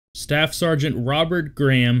Staff Sergeant Robert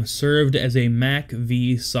Graham served as a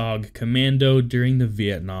MACV SOG Commando during the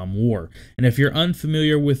Vietnam War. And if you're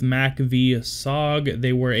unfamiliar with MACV SOG,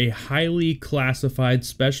 they were a highly classified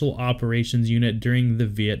special operations unit during the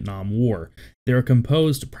Vietnam War. They were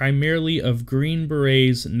composed primarily of Green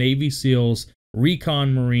Berets, Navy SEALs,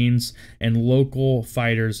 recon Marines, and local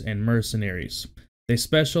fighters and mercenaries. They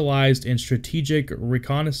specialized in strategic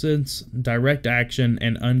reconnaissance, direct action,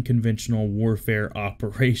 and unconventional warfare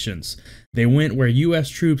operations. They went where U.S.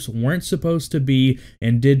 troops weren't supposed to be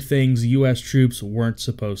and did things U.S. troops weren't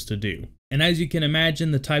supposed to do. And as you can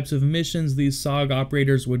imagine, the types of missions these SOG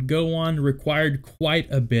operators would go on required quite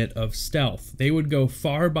a bit of stealth. They would go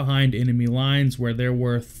far behind enemy lines where there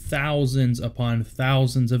were thousands upon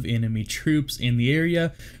thousands of enemy troops in the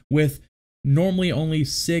area, with normally only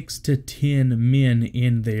 6 to 10 men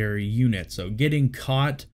in their unit. So getting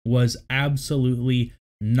caught was absolutely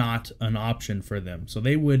not an option for them. So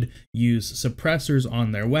they would use suppressors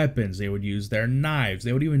on their weapons. They would use their knives.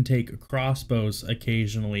 They would even take crossbows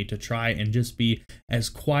occasionally to try and just be as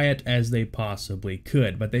quiet as they possibly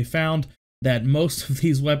could. But they found that most of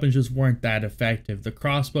these weapons just weren't that effective. The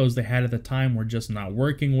crossbows they had at the time were just not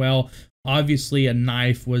working well. Obviously, a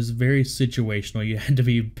knife was very situational. You had to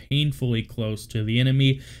be painfully close to the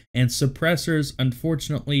enemy, and suppressors,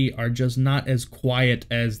 unfortunately, are just not as quiet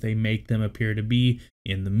as they make them appear to be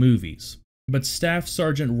in the movies. But Staff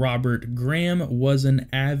Sergeant Robert Graham was an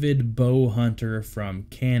avid bow hunter from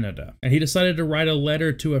Canada, and he decided to write a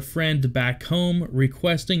letter to a friend back home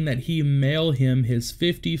requesting that he mail him his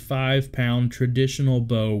 55-pound traditional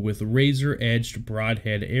bow with razor-edged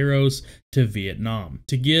broadhead arrows to Vietnam,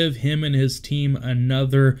 to give him and his team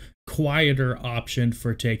another quieter option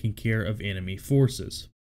for taking care of enemy forces.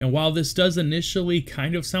 And while this does initially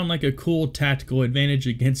kind of sound like a cool tactical advantage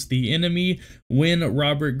against the enemy, when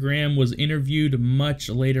Robert Graham was interviewed much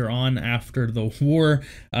later on after the war,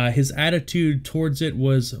 his attitude towards it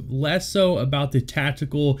was less so about the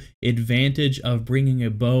tactical advantage of bringing a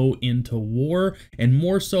bow into war, and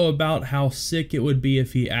more so about how sick it would be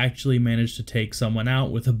if he actually managed to take someone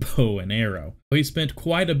out with a bow and arrow. He spent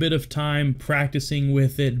quite a bit of time practicing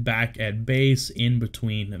with it back at base in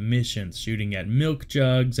between missions, shooting at milk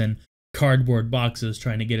jugs and cardboard boxes,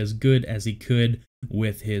 trying to get as good as he could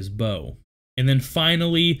with his bow. And then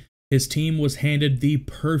finally, his team was handed the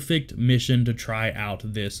perfect mission to try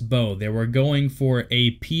out this bow. They were going for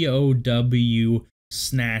a POW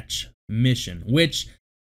snatch mission, which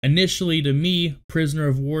initially, to me, prisoner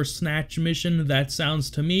of war snatch mission, that sounds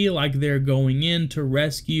to me like they're going in to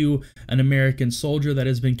rescue an American soldier that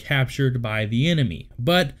has been captured by the enemy.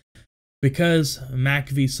 But because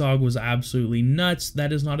MACV SOG was absolutely nuts,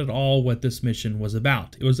 that is not at all what this mission was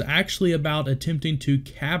about. It was actually about attempting to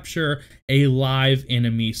capture a live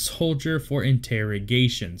enemy soldier for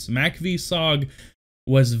interrogations. MACV SOG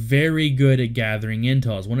was very good at gathering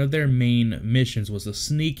intel. One of their main missions was to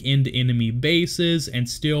sneak into enemy bases and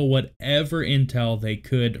steal whatever intel they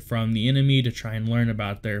could from the enemy to try and learn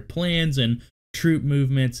about their plans and troop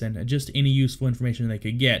movements and just any useful information they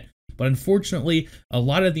could get. But unfortunately, a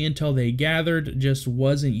lot of the intel they gathered just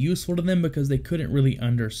wasn't useful to them because they couldn't really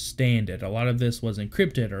understand it. A lot of this was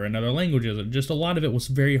encrypted or in other languages. Just a lot of it was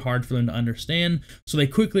very hard for them to understand. So they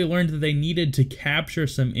quickly learned that they needed to capture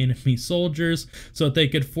some enemy soldiers so that they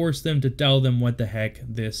could force them to tell them what the heck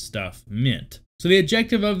this stuff meant. So the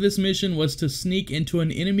objective of this mission was to sneak into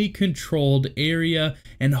an enemy-controlled area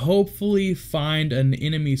and hopefully find an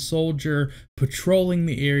enemy soldier patrolling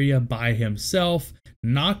the area by himself,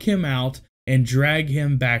 knock him out, and drag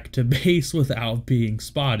him back to base without being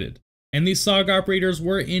spotted. And these SOG operators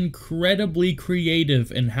were incredibly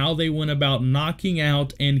creative in how they went about knocking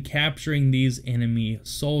out and capturing these enemy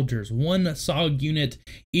soldiers. One SOG unit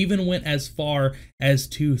even went as far as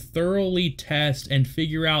to thoroughly test and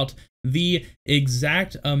figure out the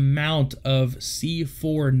exact amount of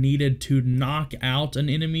C4 needed to knock out an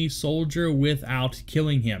enemy soldier without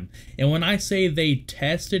killing him. And when I say they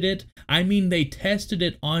tested it, I mean they tested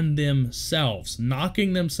it on themselves,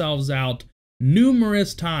 knocking themselves out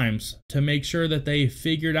numerous times to make sure that they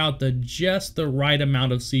figured out just the right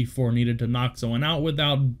amount of C4 needed to knock someone out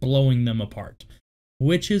without blowing them apart,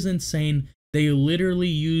 which is insane. They literally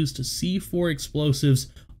used C4 explosives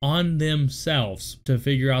on themselves to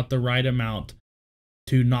figure out the right amount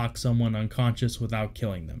to knock someone unconscious without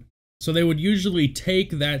killing them. So they would usually take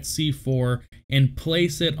that C4 and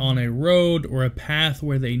place it on a road or a path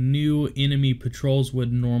where they knew enemy patrols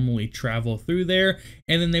would normally travel through there,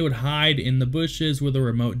 and then they would hide in the bushes with a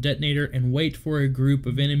remote detonator and wait for a group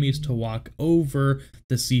of enemies to walk over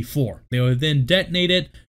the C4. They would then detonate it,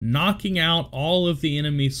 knocking out all of the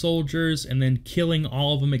enemy soldiers and then killing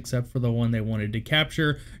all of them except for the one they wanted to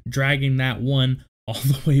capture, dragging that one all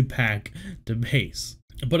the way back to base.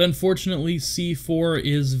 But unfortunately, C4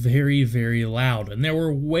 is very, very loud, and there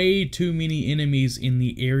were way too many enemies in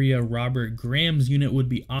the area Robert Graham's unit would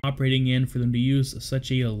be operating in for them to use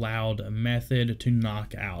such a loud method to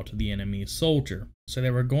knock out the enemy soldier. So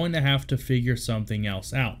they were going to have to figure something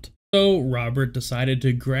else out. So Robert decided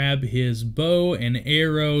to grab his bow and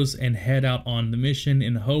arrows and head out on the mission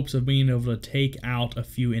in hopes of being able to take out a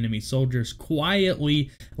few enemy soldiers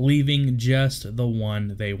quietly, leaving just the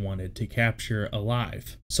one they wanted to capture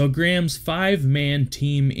alive. So Graham's 5-man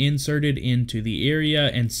team inserted into the area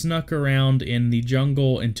and snuck around in the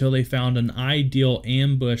jungle until they found an ideal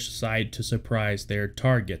ambush site to surprise their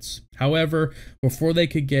targets. However, before they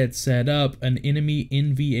could get set up, an enemy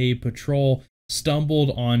NVA patrol stumbled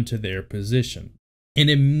onto their position, and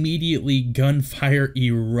immediately gunfire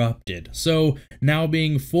erupted. So now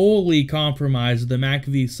being fully compromised, the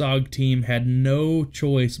MACV SOG team had no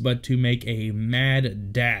choice but to make a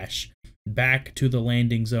mad dash back to the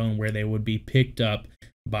landing zone where they would be picked up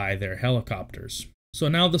by their helicopters. So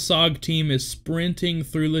now the SOG team is sprinting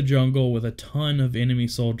through the jungle with a ton of enemy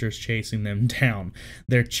soldiers chasing them down.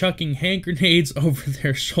 They're chucking hand grenades over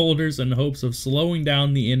their shoulders in hopes of slowing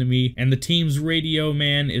down the enemy, and the team's radio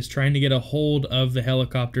man is trying to get a hold of the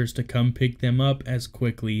helicopters to come pick them up as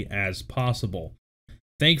quickly as possible.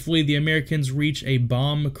 Thankfully, the Americans reach a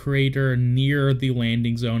bomb crater near the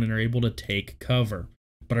landing zone and are able to take cover,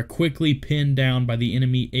 but are quickly pinned down by the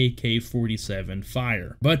enemy AK-47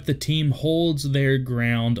 fire. But the team holds their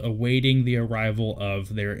ground, awaiting the arrival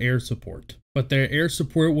of their air support. But their air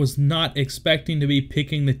support was not expecting to be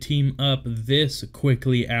picking the team up this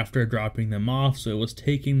quickly after dropping them off, so it was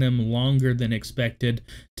taking them longer than expected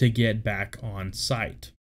to get back on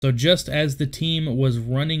site. So just as the team was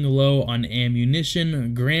running low on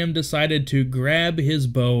ammunition, Graham decided to grab his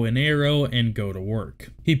bow and arrow and go to work.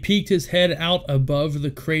 He peeked his head out above the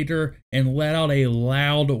crater and let out a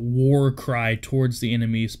loud war cry towards the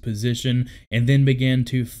enemy's position and then began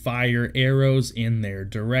to fire arrows in their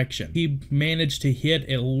direction. He managed to hit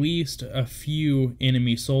at least a few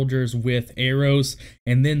enemy soldiers with arrows,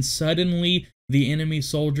 and then suddenly the enemy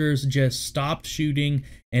soldiers just stopped shooting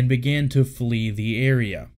and began to flee the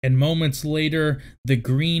area. And moments later, the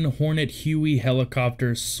Green Hornet Huey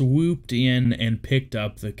helicopter swooped in and picked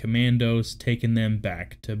up the commandos, taking them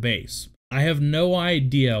back to base. I have no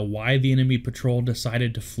idea why the enemy patrol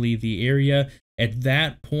decided to flee the area. At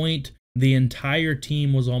that point, the entire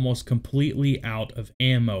team was almost completely out of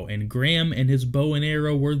ammo, and Graham and his bow and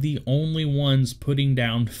arrow were the only ones putting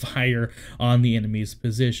down fire on the enemy's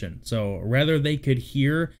position. So whether they could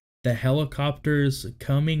hear the helicopters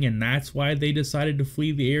coming and that's why they decided to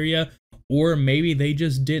flee the area, or maybe they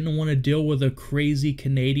just didn't want to deal with a crazy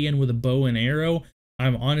Canadian with a bow and arrow,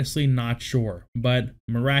 I'm honestly not sure. But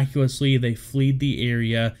miraculously, they fled the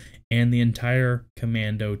area and the entire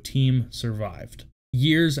commando team survived.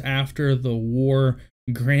 Years after the war,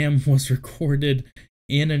 Graham was recorded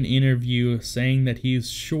in an interview saying that he's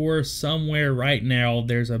sure somewhere right now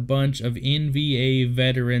there's a bunch of NVA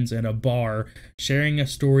veterans in a bar sharing a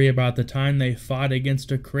story about the time they fought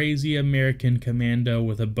against a crazy American commando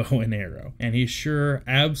with a bow and arrow. And he's sure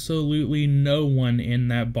absolutely no one in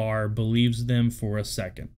that bar believes them for a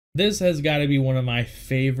second. This has got to be one of my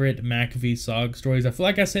favorite MACV SOG stories. I feel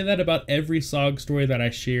like I say that about every SOG story that I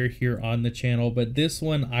share here on the channel, but this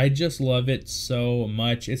one, I just love it so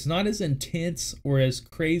much. It's not as intense or as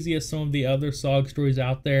crazy as some of the other SOG stories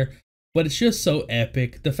out there, but it's just so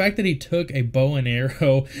epic. The fact that he took a bow and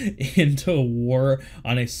arrow into war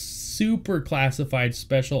on a super classified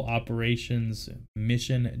special operations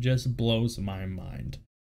mission just blows my mind.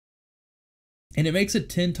 And it makes it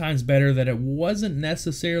 10 times better that it wasn't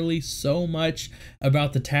necessarily so much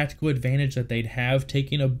about the tactical advantage that they'd have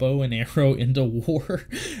taking a bow and arrow into war,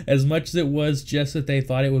 as much as it was just that they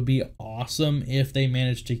thought it would be awesome if they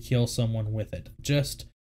managed to kill someone with it. Just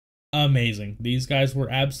amazing. These guys were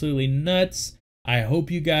absolutely nuts. I hope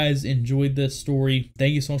you guys enjoyed this story.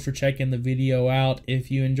 Thank you so much for checking the video out. If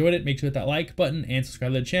you enjoyed it, make sure to hit that like button and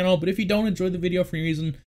subscribe to the channel. But if you don't enjoy the video for any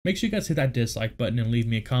reason, make sure you guys hit that dislike button and leave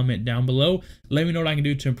me a comment down below. Let me know what I can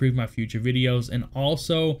do to improve my future videos. And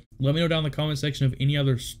also, let me know down in the comment section of any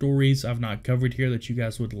other stories I've not covered here that you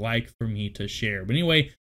guys would like for me to share. But anyway,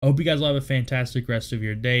 I hope you guys all have a fantastic rest of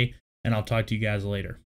your day, and I'll talk to you guys later.